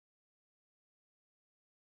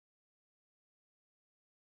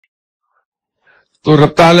تو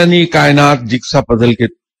रब ताला ने कायनात जिक्सा पजल के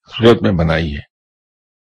सूरत में बनाई है।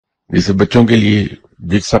 जैसे बच्चों के लिए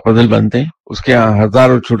जिक्सा पजल बनते हैं, उसके यहाँ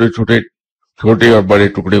हजारों छोटे और बड़े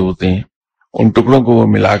टुकड़े होते हैं। उन टुकड़ों को वो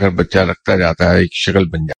मिलाकर बच्चा रखता जाता है, एक शक्ल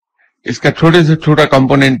बन जाती है। इसका छोटे से छोटा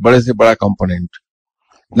कंपोनेंट, बड़े से बड़ा कंपोनेंट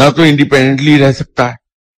ना तो इंडिपेंडेंटली रह सकता है,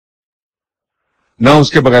 ना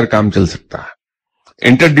उसके बगैर काम चल सकता है।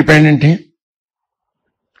 इंटरडिपेंडेंट है।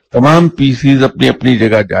 तमाम पीसीज अपनी अपनी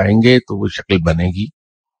जगह जाएंगे तो वो शक्ल बनेगी।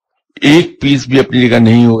 एक पीस भी अपनी जगह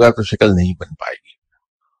नहीं होगा तो शक्ल नहीं बन पाएगी।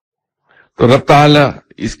 तो रब ताला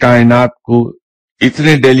इस कायनात को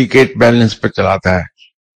इतने डेलिकेट बैलेंस पर चलाता है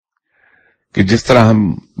कि जिस तरह हम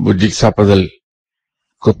वो जिक्सा पजल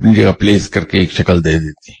को अपनी जगह प्लेस करके एक शक्ल दे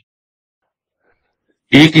देते हैं।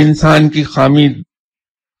 एक इंसान की खामी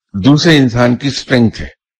दूसरे इंसान की स्ट्रेंथ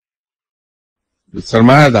है। जो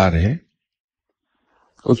सरमायादार है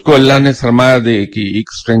उसको अल्लाह ने सरमाया दे की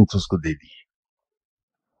एक स्ट्रेंथ उसको दे दी है,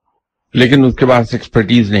 लेकिन उसके पास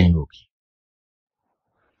एक्सपर्टीज नहीं होगी।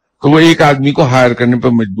 तो वो एक आदमी को हायर करने पर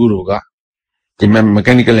मजबूर होगा कि मैं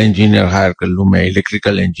मैकेनिकल इंजीनियर हायर कर लूं, मैं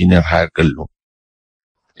इलेक्ट्रिकल इंजीनियर हायर कर लूं।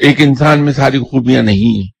 एक इंसान में सारी खूबियां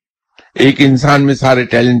नहीं है, एक इंसान में सारे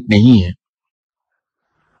टैलेंट नहीं है।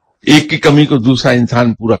 एक की कमी को दूसरा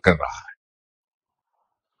इंसान पूरा कर रहा है।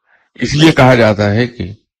 इसलिए कहा जाता है कि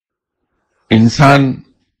इंसान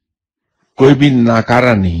कोई भी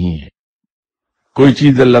नाकारा नहीं है। कोई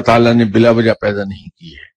चीज अल्लाह ताला ने बिला वजह पैदा नहीं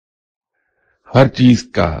की है। हर चीज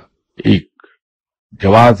का एक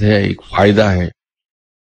जवाब है, एक फायदा है,